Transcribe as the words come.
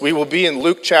We will be in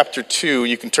Luke chapter 2.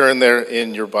 You can turn there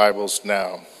in your Bibles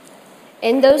now.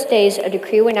 In those days, a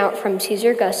decree went out from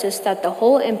Caesar Augustus that the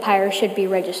whole empire should be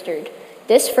registered.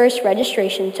 This first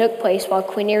registration took place while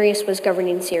Queen Arius was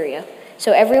governing Syria.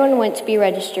 So everyone went to be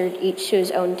registered, each to his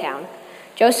own town.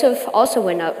 Joseph also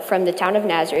went up from the town of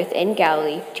Nazareth in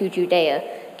Galilee to Judea,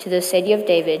 to the city of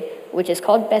David, which is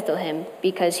called Bethlehem,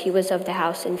 because he was of the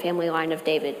house and family line of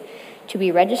David, to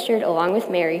be registered along with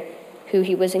Mary, who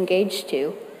was engaged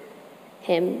to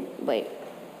him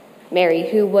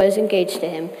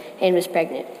and was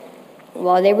pregnant.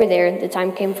 While they were there, the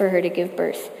time came for her to give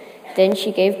birth. Then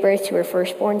she gave birth to her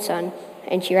firstborn son,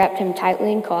 and she wrapped him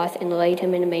tightly in cloth and laid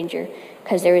him in a manger,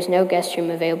 because there was no guest room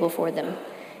available for them.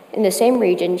 In the same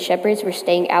region, shepherds were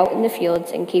staying out in the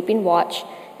fields and keeping watch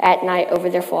at night over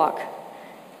their flock.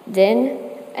 Then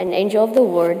an angel of the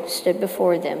Lord stood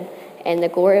before them, and the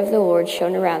glory of the Lord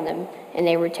shone around them, and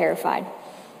they were terrified.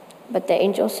 But the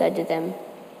angel said to them,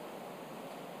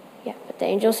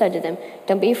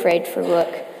 "Don't be afraid, for look,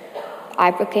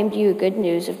 I proclaim to you good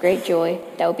news of great joy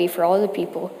that will be for all the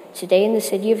people. Today in the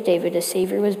city of David a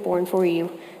Savior was born for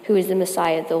you, who is the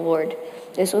Messiah, the Lord.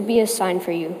 This will be a sign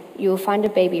for you. You will find a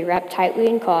baby wrapped tightly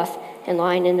in cloth and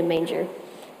lying in a manger."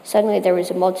 Suddenly there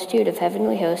was a multitude of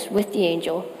heavenly hosts with the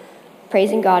angel,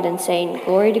 praising God and saying,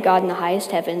 "Glory to God in the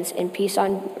highest heavens, and peace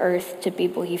on earth to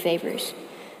people he favors."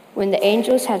 When the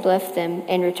angels had left them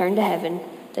and returned to heaven,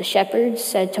 the shepherds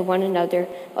said to one another,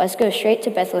 "Let's go straight to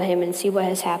Bethlehem and see what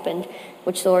has happened,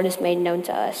 which the Lord has made known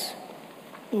to us."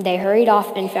 They hurried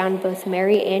off and found both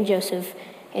Mary and Joseph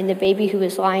and the baby who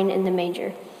was lying in the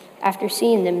manger. After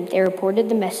seeing them, they reported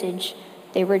the message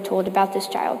they were told about this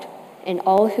child, and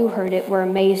all who heard it were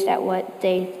amazed at what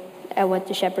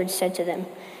the shepherds said to them.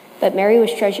 But Mary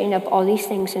was treasuring up all these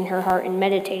things in her heart and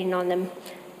meditating on them.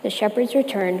 The shepherds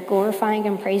returned, glorifying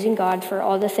and praising God for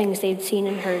all the things they had seen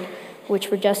and heard,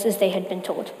 which were just as they had been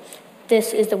told.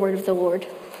 This is the word of the Lord.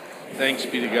 Thanks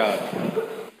be to God.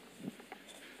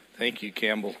 Thank you,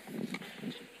 Campbell.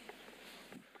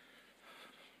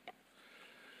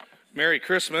 Merry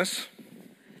Christmas.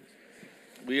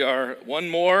 We are one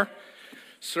more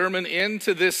sermon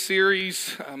into this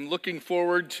series. I'm looking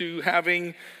forward to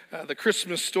having the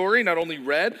Christmas story not only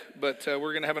read, but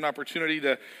we're going to have an opportunity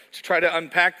to try to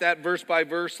unpack that verse by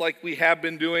verse like we have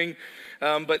been doing.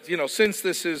 But, since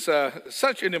this is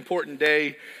such an important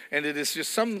day, and it is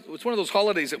just it's one of those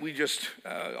holidays that we just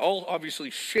all obviously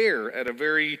share at a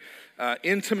very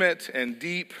intimate and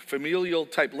deep familial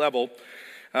type level.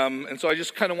 And so I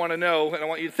just kind of want to know, and I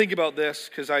want you to think about this,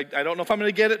 because I don't know if I'm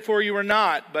going to get it for you or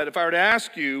not, but if I were to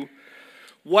ask you,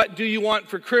 what do you want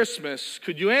for Christmas,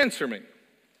 could you answer me?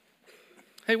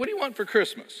 Hey, what do you want for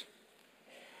Christmas?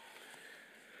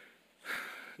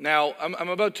 Now, I'm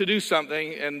about to do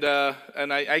something, and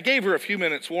I gave her a few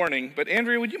minutes warning, but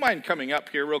Andrea, would you mind coming up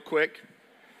here real quick?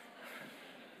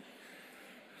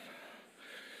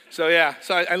 So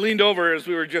I leaned over as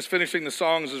we were just finishing the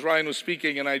songs as Ryan was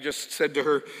speaking, and I just said to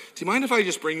her, "Do you mind if I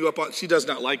just bring you up on..." She does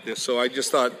not like this, so I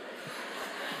just thought,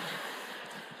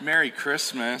 Merry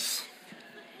Christmas.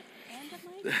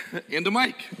 And a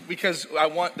mic, because I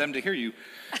want them to hear you.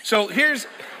 So here's,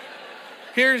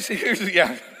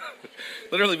 yeah.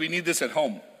 Literally, we need this at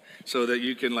home so that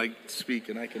you can speak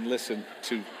and I can listen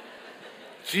to.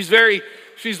 She's a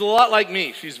lot like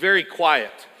me. She's very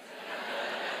quiet.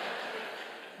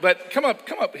 But come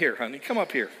up here, honey. Come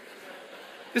up here.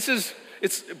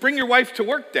 It's bring your wife to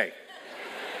work day.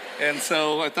 And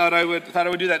so I thought I would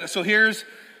do that. So here's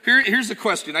the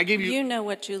question. I gave you. You know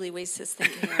what Julie Weiss is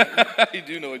thinking. Right? I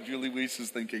do know what Julie Weiss is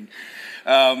thinking.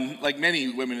 Like many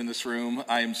women in this room,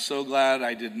 I am so glad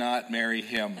I did not marry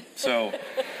him. So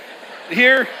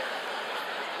here,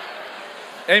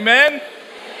 amen.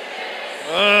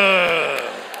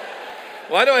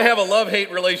 Why do I have a love-hate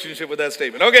relationship with that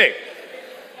statement? Okay.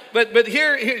 But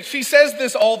here, she says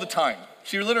this all the time.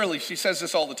 She says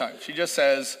this all the time. She just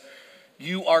says,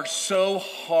 "You are so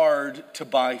hard to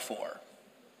buy for."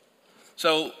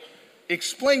 So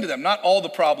explain to them, not all the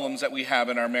problems that we have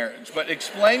in our marriage, but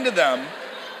explain to them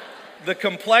the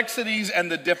complexities and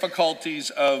the difficulties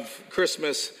of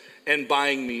Christmas and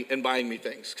buying me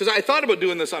things. Because I thought about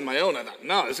doing this on my own. I thought,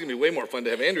 no, this is going to be way more fun to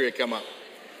have Andrea come up.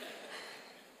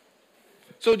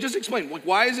 So just explain,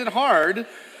 why is it hard?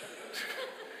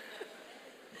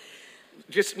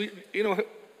 I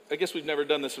guess we've never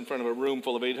done this in front of a room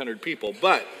full of 800 people,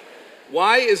 but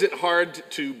why is it hard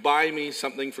to buy me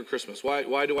something for Christmas?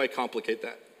 Why do I complicate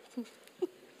that?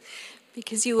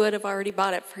 Because you would have already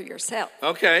bought it for yourself.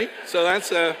 Okay, so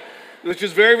that's which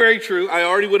is very, very true. I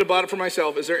already would have bought it for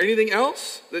myself. Is there anything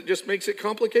else that just makes it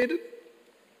complicated?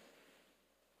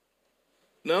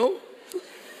 No?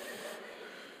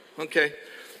 Okay.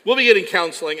 We'll be getting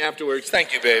counseling afterwards.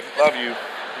 Thank you, babe. Love you.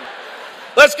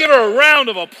 Let's give her a round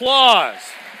of applause.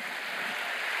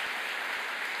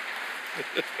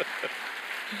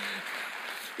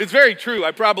 It's very true.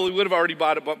 I probably would have already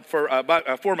bought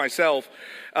it for myself.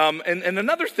 And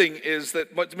another thing is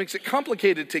that what makes it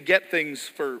complicated to get things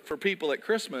for people at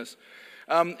Christmas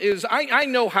is I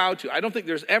know how to. I don't think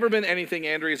there's ever been anything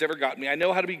Andrea's ever gotten me. I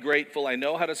know how to be grateful. I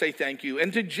know how to say thank you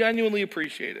and to genuinely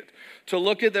appreciate it. To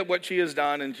look at what she has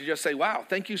done and to just say, wow,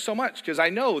 thank you so much. Because I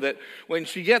know that when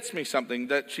she gets me something,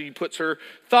 that she puts her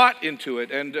thought into it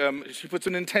and she puts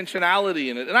an intentionality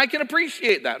in it. And I can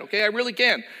appreciate that, okay? I really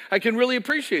can. I can really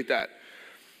appreciate that.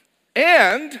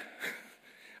 And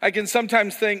I can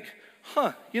sometimes think,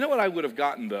 you know what I would have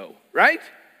gotten though, right?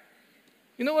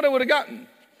 You know what I would have gotten?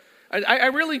 I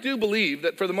really do believe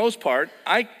that for the most part,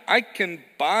 I can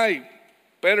buy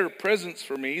better presents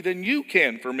for me than you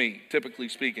can for me, typically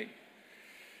speaking.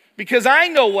 Because I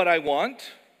know what I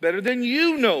want better than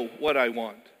you know what I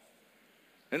want.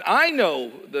 And I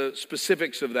know the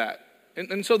specifics of that.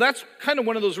 And so that's kind of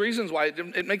one of those reasons why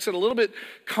it makes it a little bit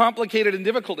complicated and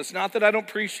difficult. It's not that I don't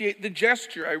appreciate the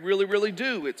gesture. I really, really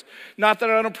do. It's not that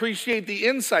I don't appreciate the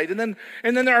insight. And then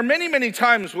there are many, many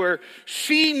times where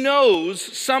she knows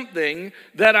something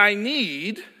that I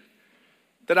need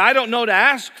that I don't know to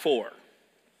ask for.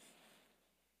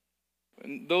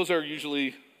 And those are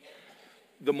usually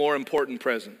the more important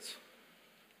presents.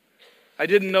 I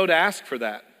didn't know to ask for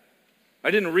that. I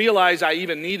didn't realize I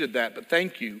even needed that, but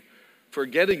thank you for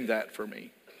getting that for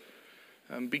me.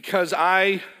 Because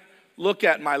I look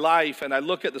at my life and I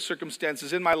look at the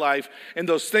circumstances in my life and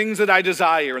those things that I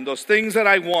desire and those things that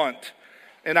I want.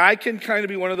 And I can kind of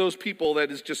be one of those people that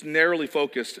is just narrowly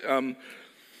focused.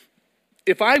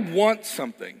 If I want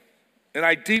something and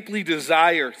I deeply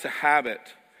desire to have it,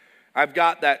 I've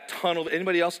got that tunnel.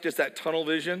 Anybody else just that tunnel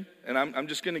vision? And I'm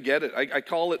just going to get it. I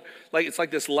call it like it's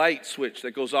like this light switch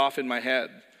that goes off in my head.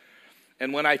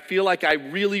 And when I feel like I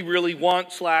really, really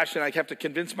want / and I have to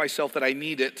convince myself that I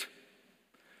need it,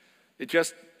 it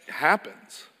just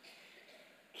happens.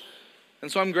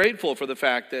 And so I'm grateful for the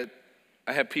fact that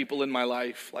I have people in my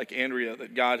life like Andrea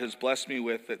that God has blessed me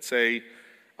with that say,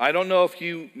 I don't know if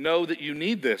you know that you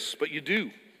need this, but you do.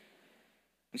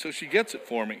 And so she gets it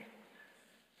for me.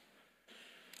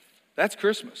 That's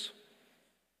Christmas.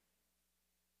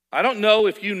 I don't know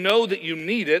if you know that you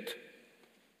need it.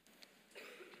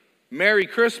 Merry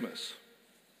Christmas.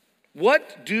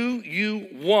 What do you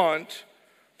want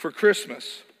for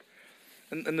Christmas?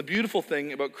 And the beautiful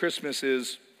thing about Christmas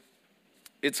is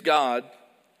it's God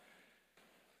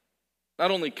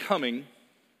not only coming,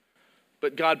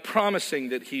 but God promising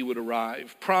that he would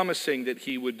arrive, promising that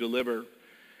he would deliver,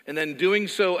 and then doing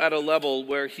so at a level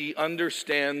where he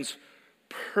understands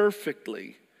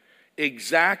perfectly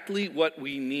exactly what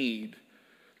we need,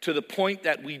 to the point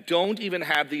that we don't even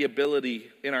have the ability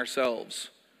in ourselves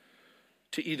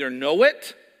to either know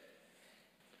it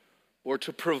or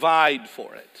to provide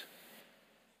for it.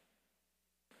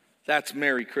 That's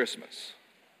Merry Christmas.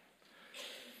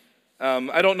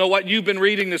 I don't know what you've been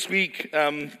reading this week,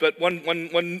 but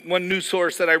one news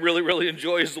source that I really, really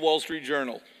enjoy is the Wall Street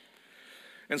Journal.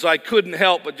 And so I couldn't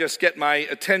help but just get my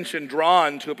attention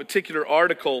drawn to a particular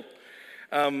article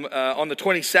on the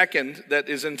 22nd that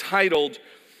is entitled,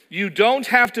 "You Don't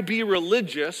Have to Be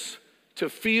Religious to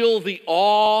Feel the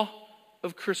Awe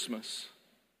of Christmas."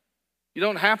 You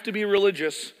don't have to be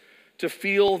religious to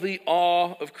feel the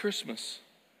awe of Christmas.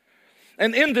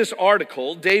 And in this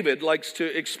article, David likes to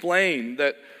explain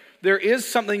that there is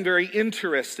something very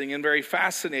interesting and very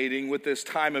fascinating with this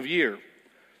time of year.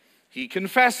 He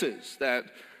confesses that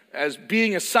as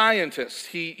being a scientist,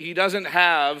 he doesn't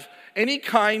have any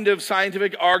kind of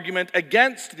scientific argument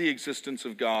against the existence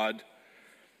of God.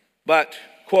 But,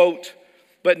 quote,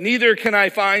 "But neither can I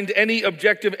find any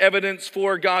objective evidence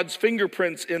for God's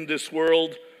fingerprints in this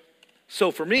world.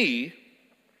 So for me,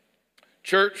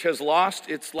 church has lost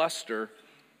its luster,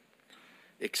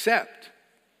 except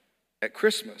at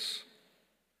Christmas."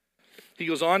 He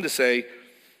goes on to say,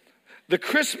 the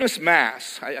Christmas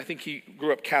Mass, I think he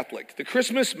grew up Catholic, the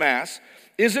Christmas Mass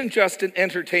isn't just an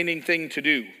entertaining thing to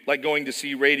do, like going to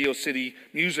see Radio City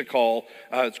Music Hall,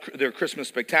 their Christmas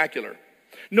spectacular.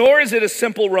 Nor is it a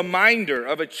simple reminder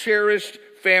of a cherished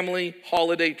family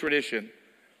holiday tradition.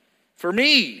 For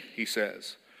me, he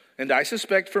says, and I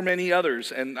suspect for many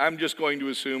others, and I'm just going to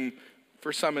assume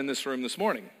for some in this room this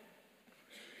morning,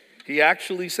 he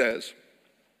actually says,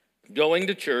 going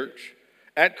to church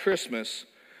at Christmas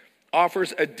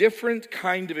offers a different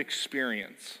kind of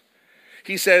experience.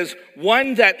 He says,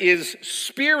 one that is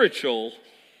spiritual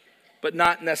but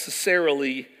not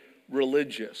necessarily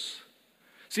religious.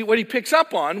 See, what he picks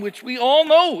up on, which we all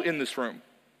know in this room,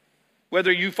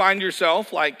 whether you find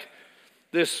yourself like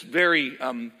this very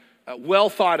well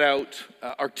thought out,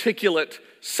 articulate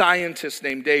scientist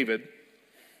named David,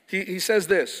 he says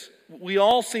this: we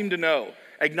all seem to know,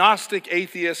 agnostic,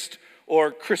 atheist,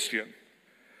 or Christian,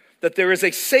 that there is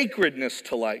a sacredness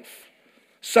to life,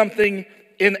 something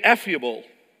ineffable,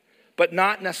 but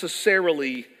not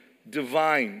necessarily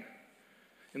divine.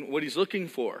 And what he's looking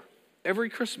for every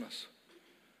Christmas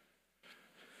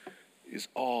is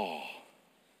awe.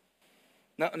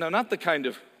 Now, not the kind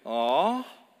of awe.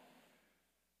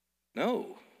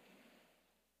 No.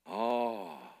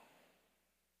 Awe.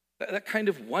 That kind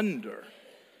of wonder.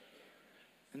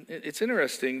 And it's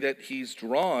interesting that he's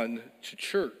drawn to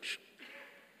church.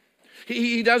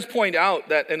 He does point out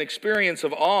that an experience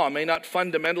of awe may not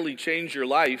fundamentally change your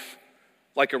life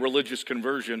like a religious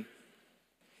conversion,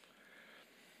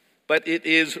 but it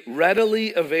is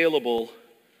readily available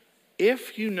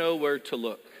if you know where to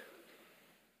look.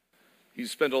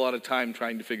 He's spent a lot of time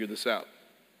trying to figure this out,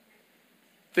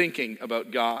 thinking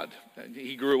about God.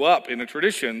 He grew up in a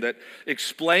tradition that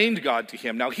explained God to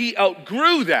him. Now, he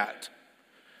outgrew that.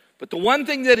 But the one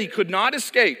thing that he could not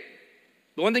escape,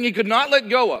 the one thing he could not let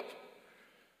go of,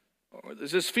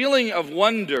 is this feeling of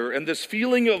wonder and this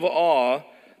feeling of awe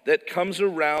that comes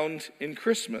around in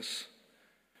Christmas.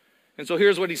 And so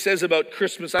here's what he says about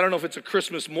Christmas. I don't know if it's a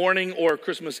Christmas morning or a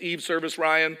Christmas Eve service,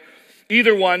 Ryan.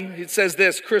 Either one, it says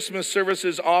this: Christmas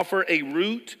services offer a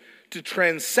route to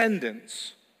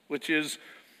transcendence, which is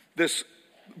this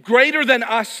greater than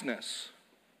usness,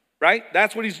 right?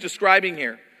 That's what he's describing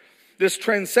here. This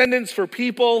transcendence for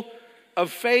people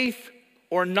of faith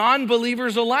or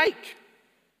non-believers alike.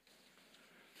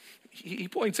 He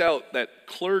points out that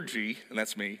clergy, and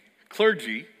that's me,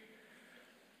 clergy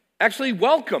actually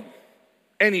welcome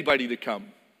anybody to come.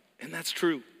 And that's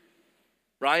true.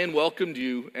 Ryan welcomed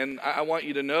you, and I want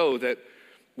you to know that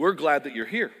we're glad that you're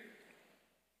here.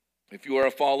 If you are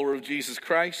a follower of Jesus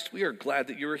Christ, we are glad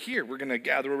that you are here. We're going to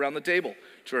gather around the table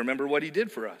to remember what he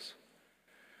did for us.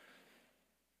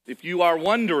 If you are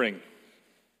wondering,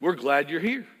 we're glad you're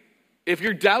here. If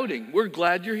you're doubting, we're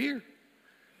glad you're here.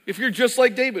 If you're just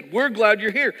like David, we're glad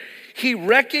you're here. He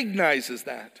recognizes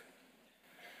that.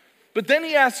 But then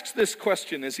he asks this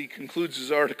question as he concludes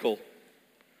his article: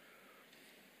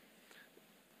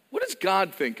 what does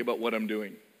God think about what I'm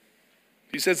doing?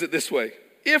 He says it this way: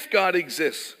 if God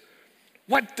exists,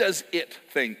 what does it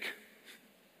think?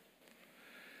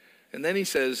 And then he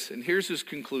says, and here's his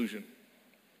conclusion: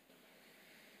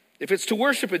 if it's to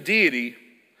worship a deity,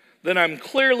 then I'm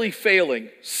clearly failing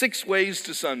 6 ways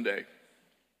to Sunday.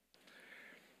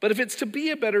 But if it's to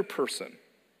be a better person,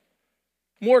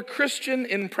 more Christian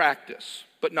in practice,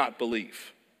 but not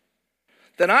belief,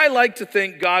 then I like to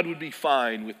think God would be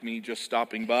fine with me just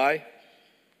stopping by.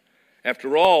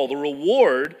 After all, the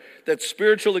reward that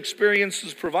spiritual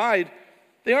experiences provide,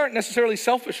 they aren't necessarily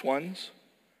selfish ones.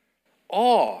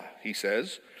 Awe, he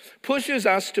says, pushes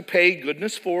us to pay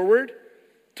goodness forward,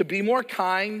 to be more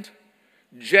kind,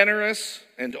 generous,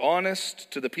 and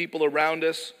honest to the people around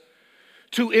us,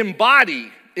 to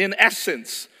embody, in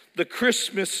essence, the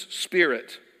Christmas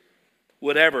spirit,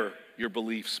 whatever your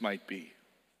beliefs might be.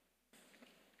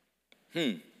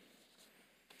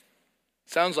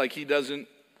 Sounds like he doesn't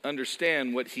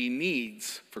understand what he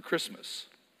needs for Christmas.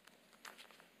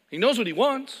 He knows what he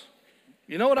wants.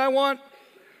 You know what I want?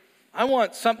 I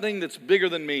want something that's bigger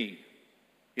than me.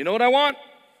 You know what I want?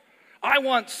 I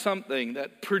want something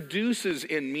that produces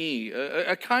in me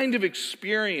a kind of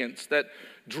experience that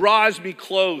draws me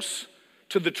close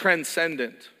to the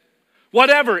transcendent,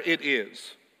 whatever it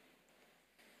is.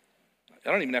 I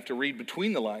don't even have to read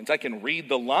between the lines. I can read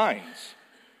the lines.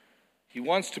 He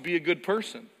wants to be a good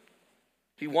person.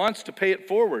 He wants to pay it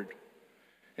forward.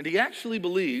 And he actually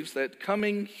believes that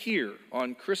coming here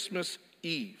on Christmas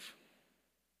Eve,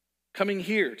 coming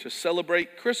here to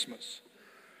celebrate Christmas,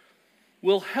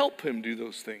 will help him do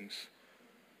those things.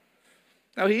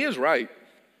 Now, he is right.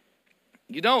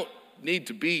 You don't need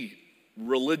to be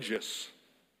religious.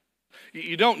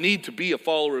 You don't need to be a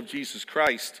follower of Jesus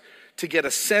Christ to get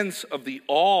a sense of the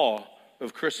awe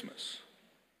of Christmas.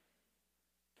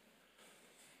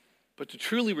 But to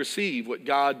truly receive what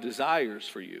God desires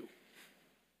for you,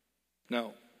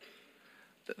 no.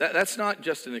 That's not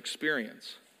just an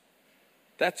experience.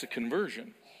 That's a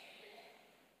conversion.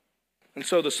 And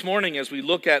so this morning, as we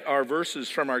look at our verses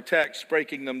from our text,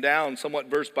 breaking them down somewhat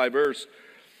verse by verse,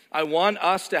 I want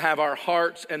us to have our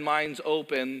hearts and minds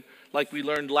open, like we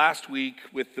learned last week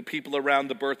with the people around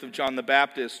the birth of John the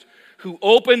Baptist, who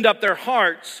opened up their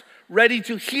hearts, ready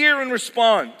to hear and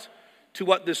respond to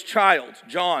what this child,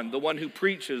 John, the one who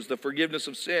preaches the forgiveness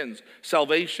of sins,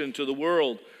 salvation to the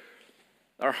world,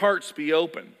 our hearts be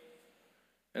open.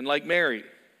 And like Mary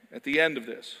at the end of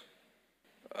this,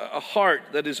 a heart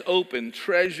that is open,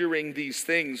 treasuring these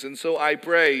things. And so I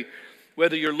pray,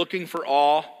 whether you're looking for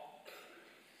awe,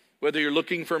 whether you're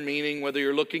looking for meaning, whether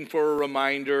you're looking for a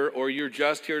reminder, or you're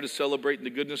just here to celebrate the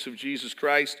goodness of Jesus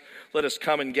Christ, let us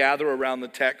come and gather around the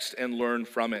text and learn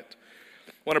from it.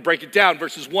 I want to break it down,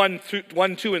 verses 1,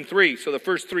 2, and 3, so the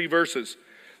first 3 verses.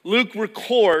 Luke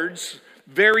records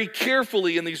very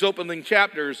carefully in these opening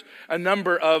chapters a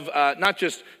number of not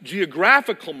just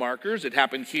geographical markers, it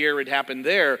happened here, it happened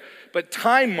there, but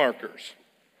time markers.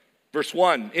 Verse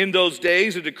 1, in those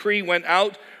days a decree went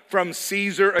out from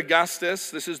Caesar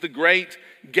Augustus. This is the great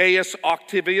Gaius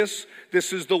Octavius.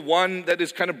 This is the one that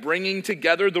is kind of bringing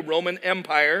together the Roman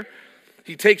Empire.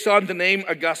 He takes on the name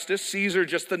Augustus, Caesar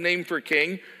just the name for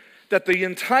king, that the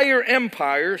entire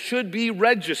empire should be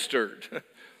registered.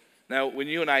 Now, when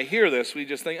you and I hear this, we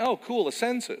just think, oh, cool, a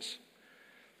census.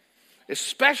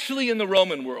 Especially in the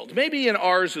Roman world, maybe in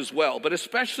ours as well, but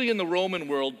especially in the Roman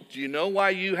world, do you know why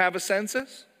you have a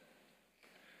census?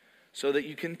 So that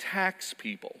you can tax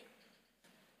people.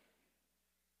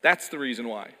 That's the reason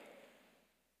why.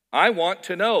 I want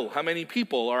to know how many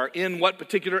people are in what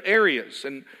particular areas.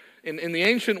 And in the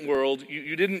ancient world,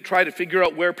 you didn't try to figure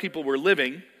out where people were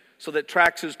living so that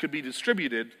taxes could be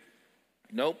distributed.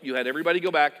 Nope, you had everybody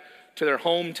go back to their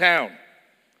hometown.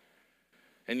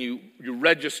 And you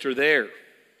register there.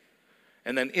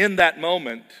 And then in that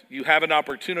moment, you have an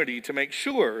opportunity to make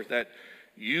sure that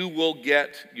you will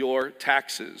get your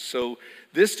taxes. So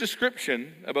this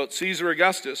description about Caesar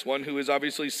Augustus, one who is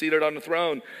obviously seated on the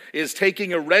throne, is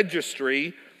taking a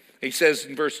registry. He says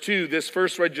in verse 2, this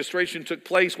first registration took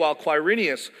place while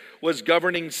Quirinius was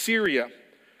governing Syria.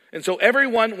 And so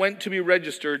everyone went to be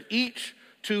registered, each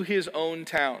to his own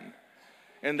town.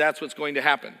 And that's what's going to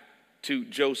happen to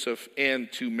Joseph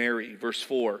and to Mary. Verse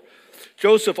 4.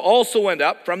 Joseph also went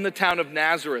up from the town of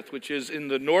Nazareth, which is in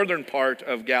the northern part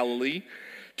of Galilee,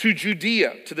 to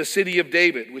Judea, to the city of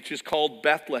David, which is called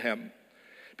Bethlehem,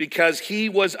 because he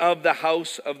was of the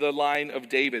house of the line of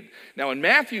David. Now in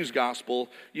Matthew's gospel,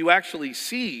 you actually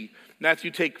see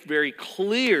Matthew take very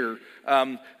clear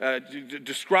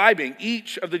describing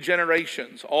each of the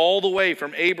generations, all the way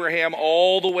from Abraham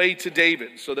all the way to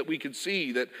David, so that we could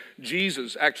see that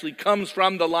Jesus actually comes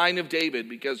from the line of David,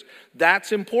 because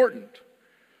that's important.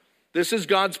 This is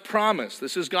God's promise.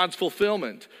 This is God's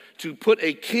fulfillment, to put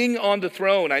a king on the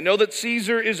throne. I know that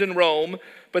Caesar is in Rome,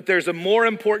 but there's a more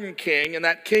important king, and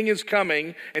that king is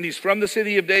coming, and he's from the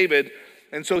city of David,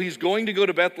 and so he's going to go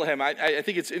to Bethlehem. I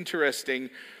think it's interesting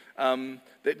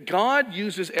that God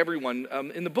uses everyone.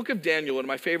 In the book of Daniel, one of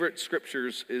my favorite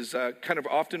scriptures is kind of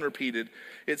often repeated.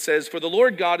 It says, "For the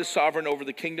Lord God is sovereign over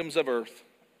the kingdoms of earth,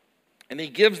 and he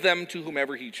gives them to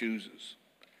whomever he chooses."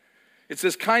 It's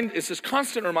this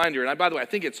constant reminder, and by the way, I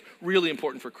think it's really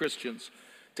important for Christians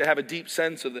to have a deep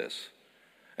sense of this.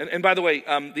 And by the way,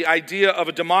 the idea of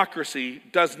a democracy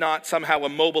does not somehow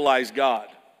immobilize God.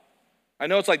 I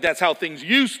know it's like that's how things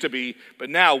used to be, but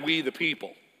now we the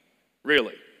people,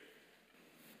 really.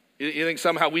 You think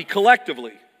somehow we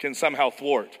collectively can somehow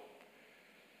thwart?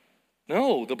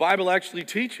 No, the Bible actually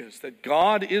teaches that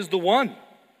God is the one.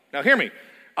 Now hear me.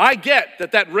 I get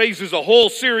that raises a whole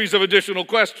series of additional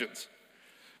questions.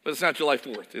 But it's not July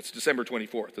 4th. It's December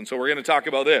 24th. And so we're going to talk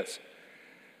about this.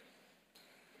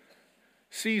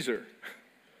 Caesar,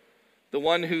 the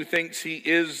one who thinks he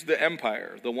is the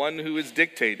empire, the one who is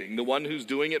dictating, the one who's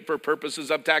doing it for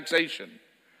purposes of taxation,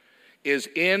 is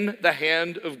in the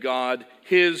hand of God,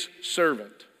 his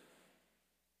servant.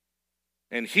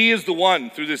 And he is the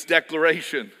one, through this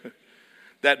declaration,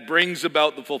 that brings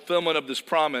about the fulfillment of this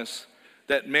promise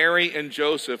that Mary and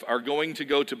Joseph are going to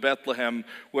go to Bethlehem,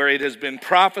 where it has been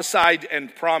prophesied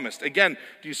and promised. Again,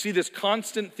 do you see this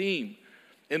constant theme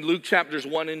in Luke chapters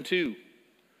 1 and 2?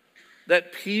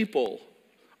 That people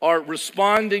are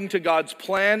responding to God's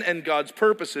plan and God's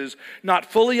purposes,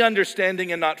 not fully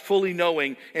understanding and not fully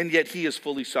knowing, and yet he is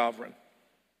fully sovereign.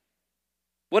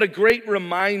 What a great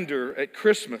reminder at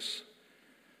Christmas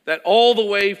that all the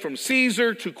way from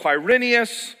Caesar to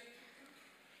Quirinius,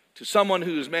 to someone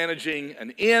who is managing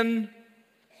an inn,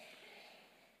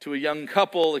 to a young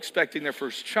couple expecting their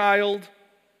first child,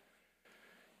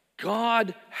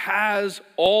 God has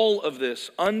all of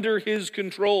this under his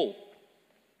control.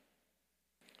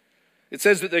 It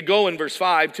says that they go in verse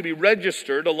 5 to be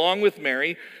registered along with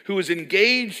Mary, who was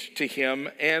engaged to him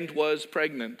and was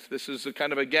pregnant. This is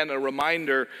again, a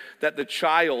reminder that the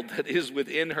child that is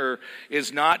within her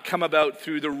is not come about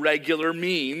through the regular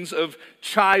means of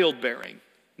childbearing.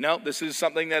 No, this is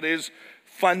something that is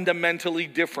fundamentally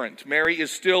different. Mary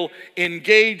is still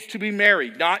engaged to be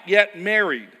married, not yet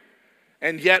married,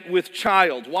 and yet with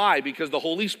child. Why? Because the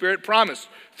Holy Spirit promised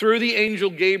through the angel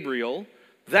Gabriel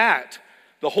that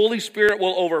the Holy Spirit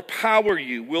will overpower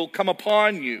you, will come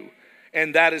upon you,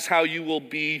 and that is how you will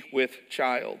be with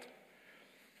child.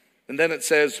 And then it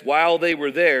says, while they were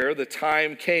there, the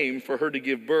time came for her to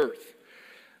give birth.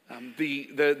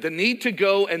 The need to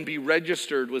go and be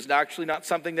registered was actually not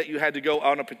something that you had to go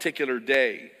on a particular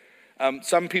day.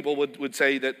 Some people would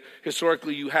say that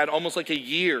historically you had almost like a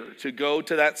year to go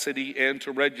to that city and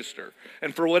to register.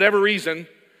 And for whatever reason,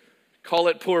 call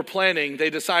it poor planning, they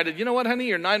decided, you know what, honey,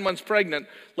 you're 9 months pregnant.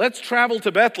 Let's travel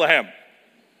to Bethlehem.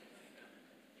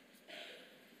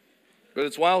 But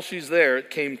it's while she's there, it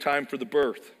came time for the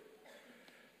birth.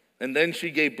 And then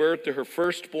she gave birth to her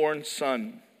firstborn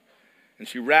son. And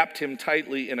she wrapped him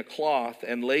tightly in a cloth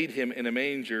and laid him in a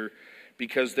manger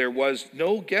because there was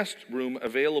no guest room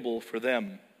available for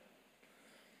them.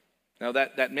 Now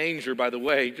that manger, by the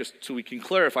way, just so we can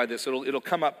clarify this, it'll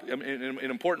come up in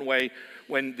an important way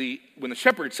when the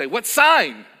shepherds say, what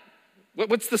sign?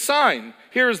 What's the sign?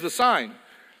 Here is the sign.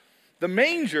 The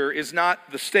manger is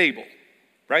not the stable,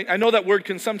 right? I know that word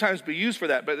can sometimes be used for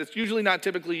that, but it's usually not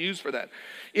typically used for that.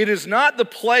 It is not the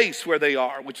place where they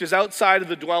are, which is outside of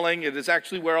the dwelling. It is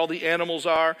actually where all the animals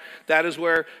are. That is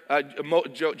where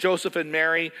Joseph and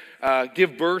Mary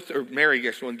give birth, or Mary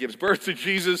actually gives birth to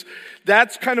Jesus.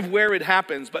 That's kind of where it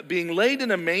happens. But being laid in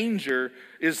a manger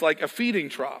is like a feeding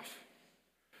trough.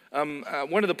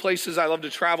 One of the places I love to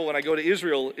travel when I go to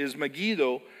Israel is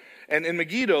Megiddo. And in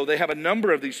Megiddo, they have a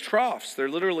number of these troughs. They're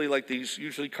literally like these,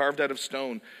 usually carved out of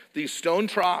stone. These stone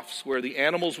troughs where the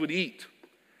animals would eat.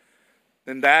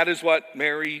 And that is what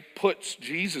Mary puts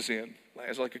Jesus in,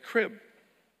 as like a crib.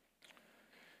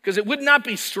 Because it would not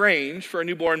be strange for a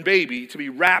newborn baby to be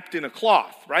wrapped in a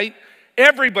cloth, right?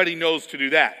 Everybody knows to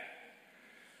do that.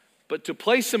 But to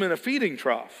place them in a feeding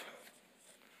trough,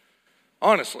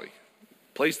 honestly,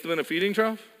 place them in a feeding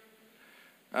trough?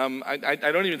 I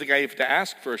don't even think I have to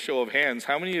ask for a show of hands.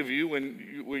 How many of you,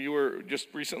 when you were just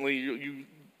recently, you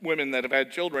women that have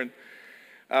had children,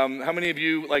 how many of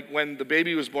you, like when the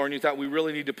baby was born, you thought we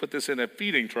really need to put this in a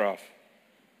feeding trough?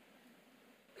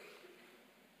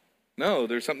 No,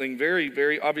 there's something very,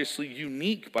 very obviously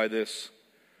unique by this.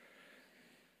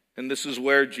 And this is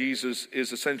where Jesus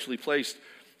is essentially placed.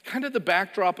 Kind of the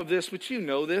backdrop of this, which you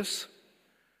know this,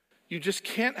 you just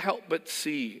can't help but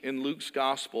see in Luke's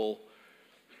gospel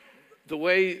the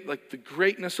way, like the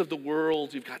greatness of the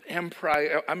world. You've got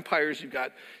empires, you've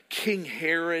got King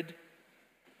Herod,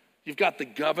 you've got the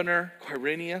governor,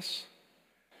 Quirinius,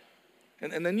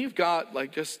 and then you've got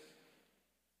like just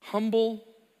humble,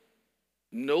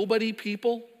 nobody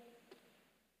people.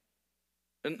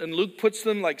 And Luke puts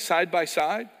them like side by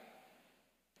side.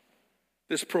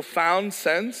 This profound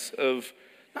sense of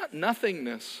not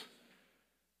nothingness,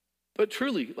 but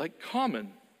truly like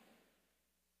common,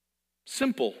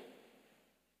 simple.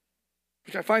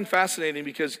 Which I find fascinating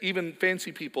because even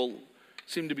fancy people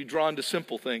seem to be drawn to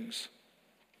simple things.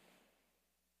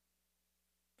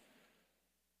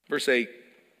 Verse 8.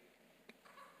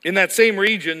 In that same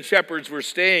region, shepherds were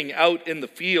staying out in the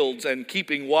fields and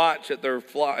keeping watch at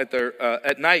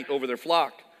at night over their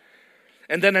flock.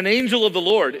 And then an angel of the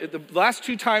Lord, the last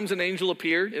two times an angel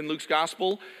appeared in Luke's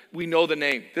gospel, we know the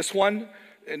name. This one,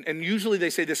 and usually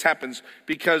they say this happens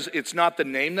because it's not the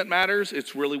name that matters,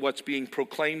 it's really what's being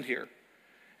proclaimed here.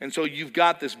 And so you've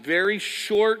got this very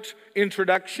short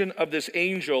introduction of this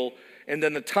angel, and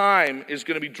then the time is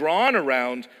going to be drawn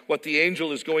around what the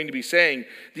angel is going to be saying.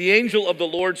 The angel of the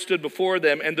Lord stood before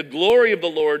them, and the glory of the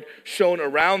Lord shone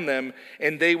around them,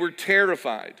 and they were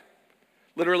terrified.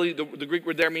 Literally, the Greek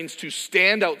word there means to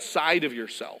stand outside of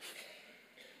yourself,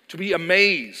 to be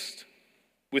amazed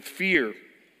with fear.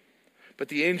 But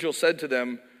the angel said to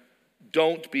them,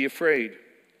 "Don't be afraid.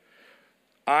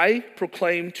 I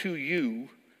proclaim to you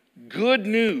good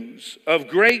news of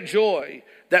great joy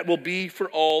that will be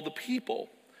for all the people."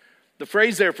 The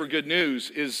phrase there for good news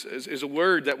is a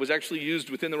word that was actually used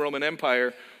within the Roman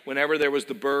Empire whenever there was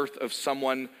the birth of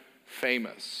someone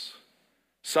famous,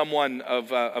 someone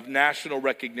of national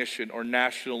recognition or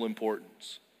national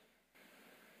importance.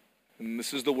 And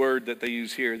this is the word that they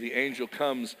use here. The angel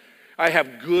comes, "I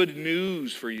have good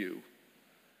news for you."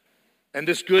 And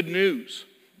this good news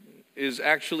is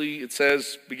actually, it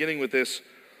says, beginning with this,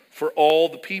 for all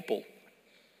the people.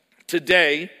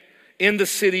 Today, in the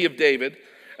city of David,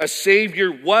 a Savior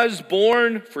was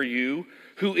born for you,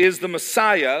 who is the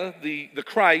Messiah, the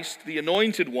Christ, the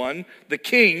Anointed One, the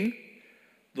King,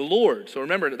 the Lord. So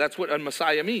remember, that's what a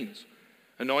Messiah means.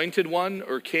 Anointed One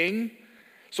or King.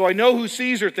 So I know who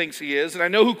Caesar thinks he is, and I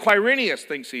know who Quirinius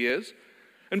thinks he is.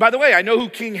 And by the way, I know who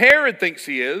King Herod thinks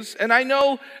he is, and I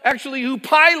know actually who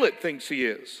Pilate thinks he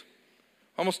is.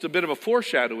 Almost a bit of a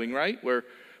foreshadowing, right? Where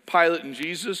Pilate and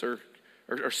Jesus are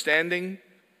standing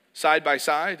side by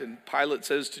side, and Pilate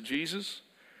says to Jesus,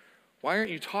 "Why aren't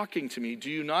you talking to me?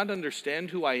 Do you not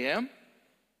understand who I am?"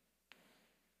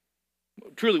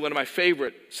 Truly one of my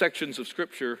favorite sections of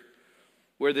Scripture,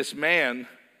 where this man,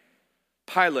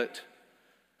 Pilate,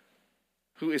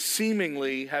 who is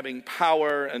seemingly having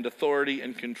power and authority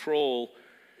and control,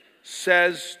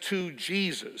 says to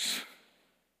Jesus,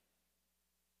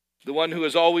 the one who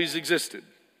has always existed,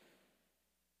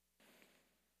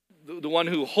 the one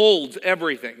who holds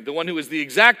everything, the one who is the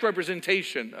exact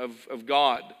representation of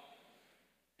God.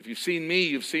 If you've seen me,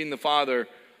 you've seen the Father.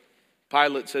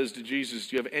 Pilate says to Jesus,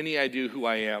 "Do you have any idea who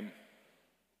I am?"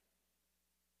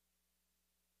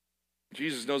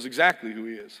 Jesus knows exactly who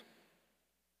he is.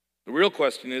 The real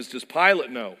question is, does Pilate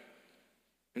know?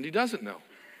 And he doesn't know.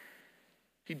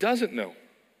 He doesn't know.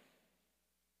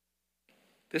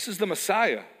 This is the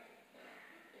Messiah.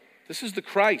 This is the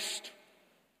Christ.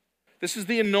 This is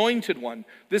the Anointed One.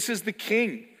 This is the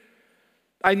King.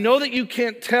 I know that you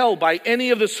can't tell by any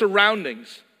of the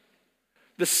surroundings.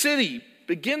 The city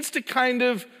begins to kind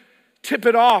of tip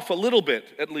it off a little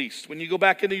bit, at least, when you go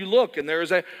back and you look. And there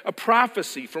is a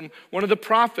prophecy from one of the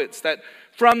prophets that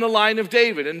from the line of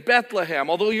David in Bethlehem,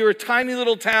 although you're a tiny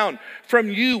little town,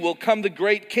 from you will come the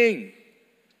great King.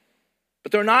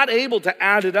 But they're not able to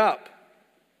add it up.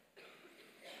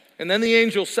 And then the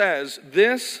angel says,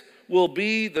 "This will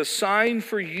be the sign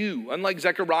for you." Unlike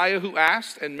Zechariah who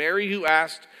asked and Mary who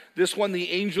asked, this one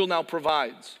the angel now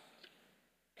provides.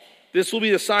 "This will be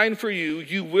the sign for you.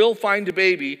 You will find a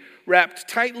baby wrapped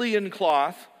tightly in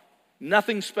cloth,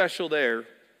 nothing special there,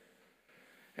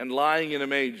 and lying in a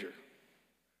manger."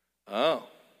 Oh,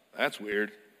 that's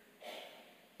weird.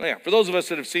 Well, yeah, for those of us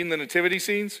that have seen the nativity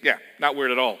scenes, yeah, not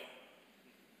weird at all.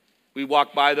 We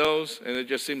walk by those and it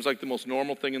just seems like the most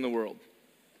normal thing in the world.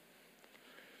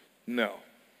 No.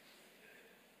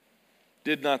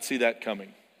 Did not see that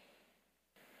coming.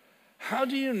 How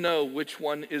do you know which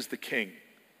one is the king?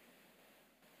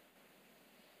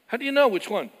 How do you know which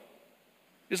one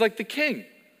is like the king,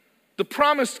 the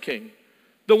promised king,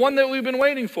 the one that we've been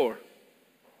waiting for?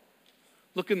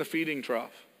 Look in the feeding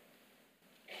trough.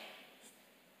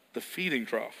 The feeding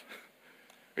trough.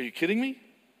 Are you kidding me?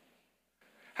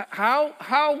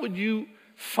 How would you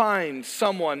find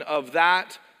someone of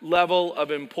that level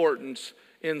of importance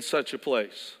in such a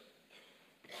place?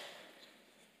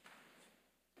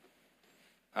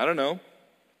 I don't know.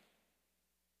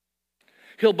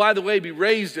 He'll, by the way, be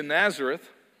raised in Nazareth,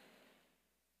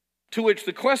 to which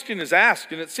the question is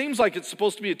asked, and it seems like it's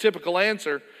supposed to be a typical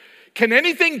answer. Can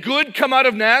anything good come out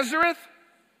of Nazareth?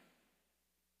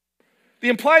 The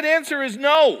implied answer is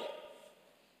no.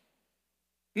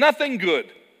 Nothing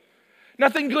good.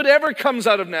 Nothing good ever comes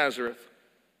out of Nazareth.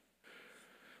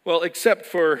 Well, except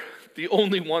for the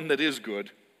only one that is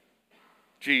good,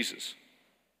 Jesus,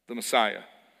 the Messiah.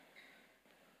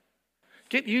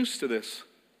 Get used to this.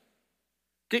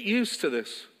 Get used to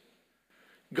this.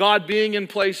 God being in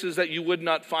places that you would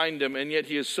not find him, and yet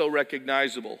he is so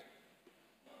recognizable.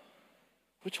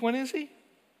 Which one is he?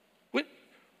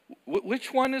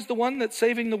 Which one is the one that's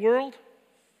saving the world?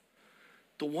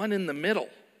 The one in the middle.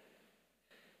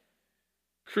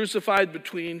 Crucified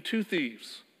between two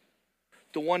thieves.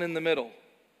 The one in the middle.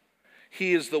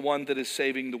 He is the one that is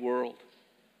saving the world.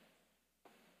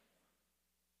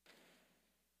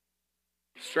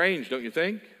 Strange, don't you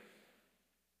think?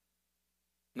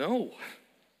 No.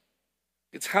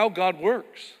 It's how God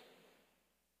works.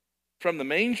 From the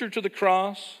manger to the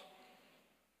cross,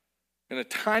 in a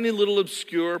tiny little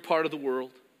obscure part of the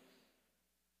world,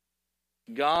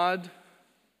 God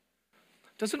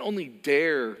doesn't only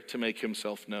dare to make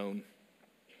himself known,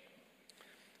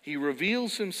 he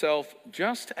reveals himself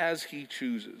just as he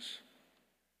chooses.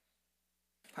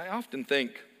 I often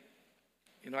think,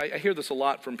 I hear this a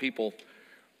lot from people,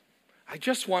 I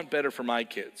just want better for my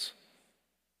kids.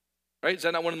 Right? Is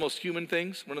that not one of the most human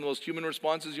things? One of the most human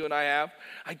responses you and I have?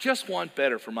 I just want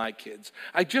better for my kids.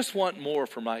 I just want more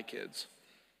for my kids.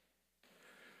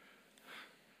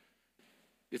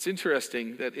 It's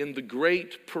interesting that in the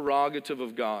great prerogative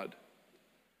of God,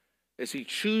 as he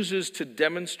chooses to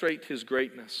demonstrate his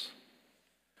greatness,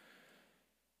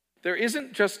 there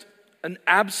isn't just an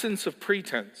absence of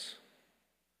pretense.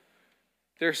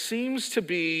 there seems to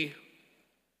be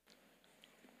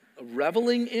a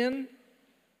reveling in,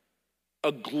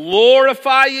 a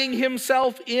glorifying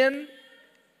himself in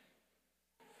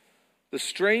the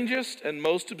strangest and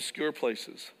most obscure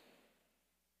places.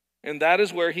 And that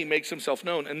is where he makes himself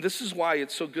known. And this is why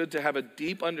it's so good to have a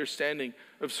deep understanding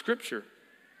of Scripture.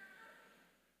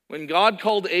 When God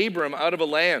called Abram out of a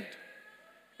land,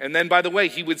 and then, by the way,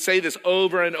 he would say this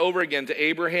over and over again to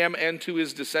Abraham and to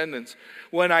his descendants.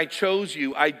 When I chose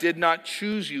you, I did not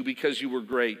choose you because you were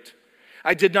great.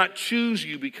 I did not choose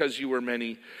you because you were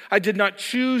many. I did not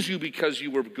choose you because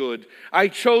you were good. I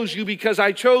chose you because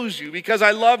I chose you, because I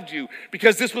loved you,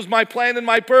 because this was my plan and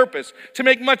my purpose, to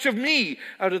make much of me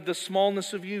out of the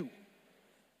smallness of you.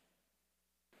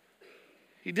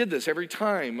 He did this every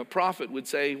time a prophet would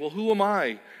say, well, who am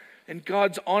I? And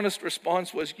God's honest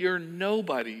response was, you're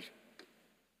nobody,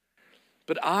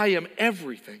 but I am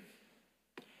everything.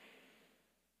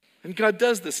 And God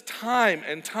does this time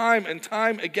and time and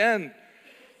time again.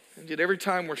 And yet every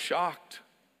time we're shocked.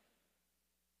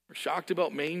 We're shocked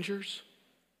about mangers.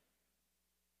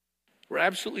 We're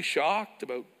absolutely shocked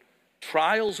about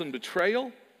trials and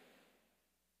betrayal.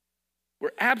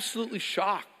 We're absolutely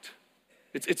shocked.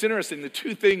 It's interesting, the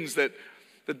two things that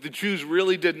the Jews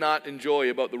really did not enjoy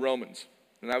about the Romans,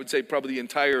 and I would say probably the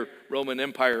entire Roman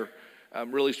Empire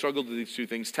really struggled with these two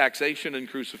things, taxation and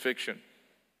crucifixion.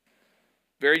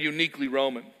 Very uniquely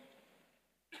Roman.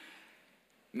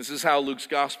 And this is how Luke's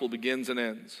gospel begins and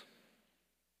ends.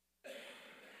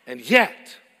 And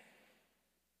yet,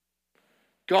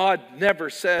 God never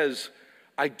says,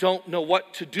 I don't know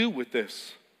what to do with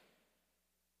this.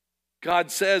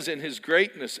 God says in his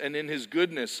greatness and in his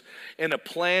goodness, in a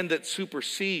plan that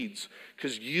supersedes,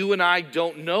 because you and I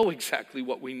don't know exactly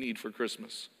what we need for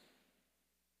Christmas.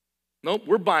 Nope,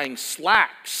 we're buying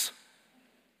slacks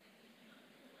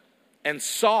and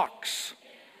socks.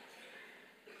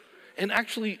 And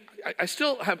actually,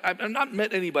 I've not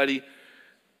met anybody,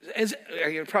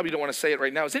 I probably don't want to say it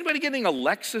right now. Is anybody getting a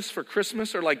Lexus for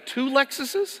Christmas, or like 2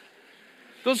 Lexuses?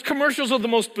 Those commercials are the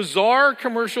most bizarre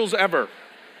commercials ever.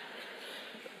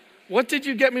 What did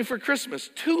you get me for Christmas?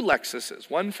 2 Lexuses.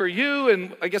 One for you,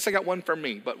 and I guess I got one for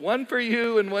me. But one for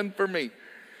you and one for me.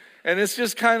 And it's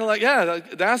just kind of like, yeah,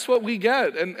 that's what we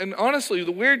get. And honestly,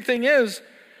 the weird thing is,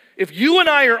 if you and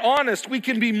I are honest, we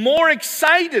can be more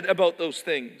excited about those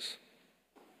things.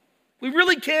 We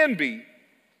really can be.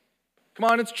 Come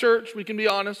on, it's church. We can be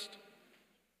honest.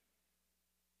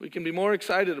 We can be more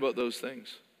excited about those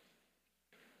things.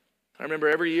 I remember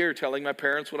every year telling my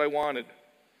parents what I wanted.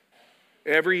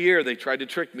 Every year they tried to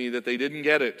trick me that they didn't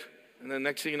get it. And then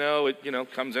next thing you know,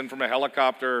 it comes in from a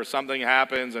helicopter or something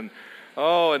happens. And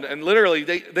literally,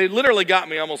 they literally got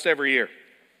me almost every year.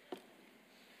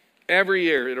 Every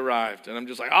year it arrived. And I'm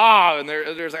just like, and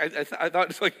I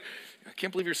thought, it's like, I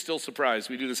can't believe you're still surprised.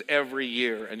 We do this every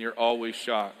year and you're always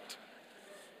shocked.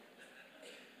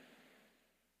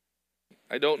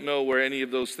 I don't know where any of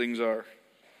those things are.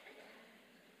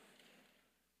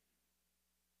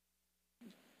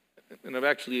 And I've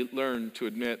actually learned to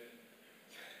admit,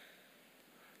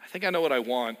 I think I know what I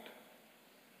want,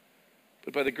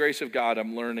 but by the grace of God,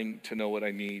 I'm learning to know what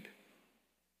I need.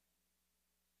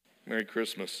 Merry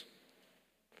Christmas.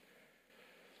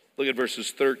 Look at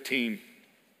verses 13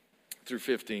 through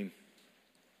 15.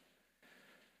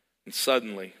 And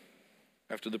suddenly,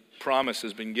 after the promise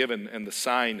has been given and the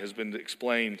sign has been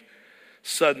explained,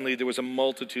 suddenly there was a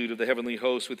multitude of the heavenly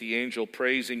hosts with the angel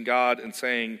praising God and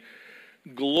saying,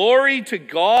 Glory to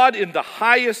God in the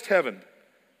highest heaven,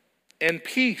 and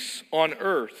peace on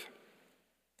earth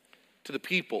to the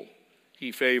people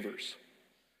he favors.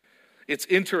 It's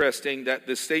interesting that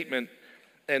this statement,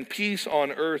 and peace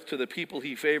on earth to the people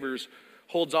he favors,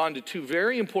 holds on to 2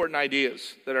 very important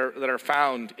ideas that are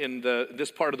found in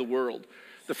this part of the world.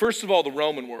 The first of all, the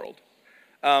Roman world.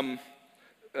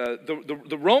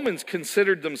 The Romans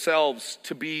considered themselves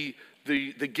to be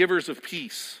the givers of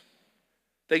peace.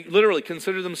 They literally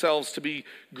considered themselves to be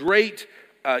great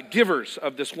givers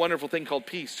of this wonderful thing called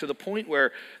peace, to the point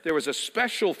where there was a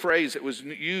special phrase that was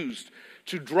used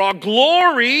to draw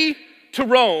glory to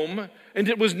Rome, and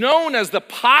it was known as the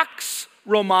Pax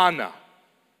Romana.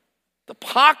 The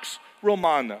Pax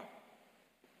Romana.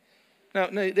 Now,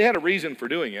 they had a reason for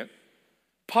doing it.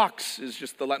 Pax is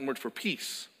just the Latin word for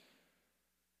peace.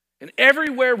 And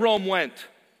everywhere Rome went,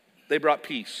 they brought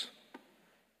peace.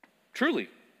 Truly,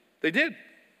 they did.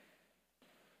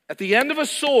 At the end of a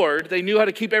sword, they knew how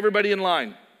to keep everybody in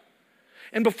line.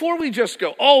 And before we just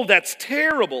go, oh, that's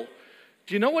terrible,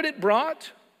 do you know what it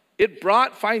brought? It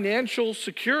brought financial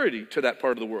security to that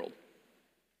part of the world.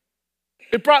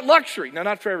 It brought luxury. Now,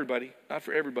 not for everybody,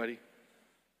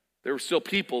 There were still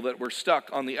people that were stuck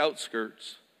on the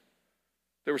outskirts.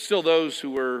 There were still those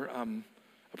who were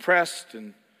oppressed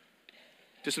and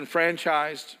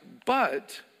disenfranchised.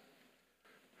 But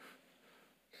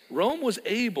Rome was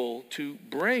able to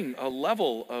bring a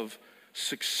level of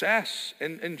success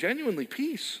and genuinely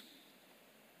peace.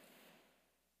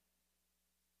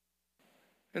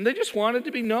 And they just wanted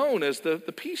to be known as the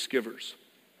peace givers.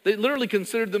 They literally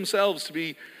considered themselves to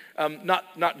be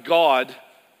not God,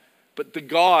 but the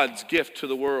God's gift to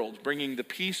the world, bringing the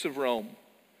peace of Rome.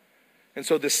 And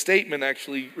so this statement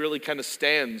actually really kind of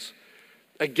stands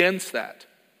against that.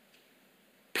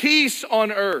 Peace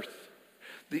on earth.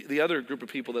 The other group of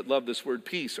people that love this word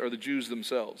peace are the Jews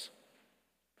themselves.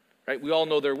 Right? We all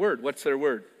know their word. What's their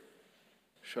word?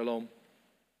 Shalom.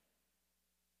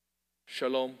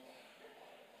 Shalom.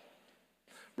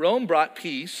 Rome brought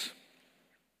peace,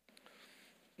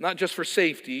 not just for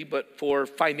safety, but for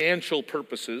financial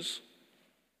purposes,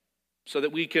 so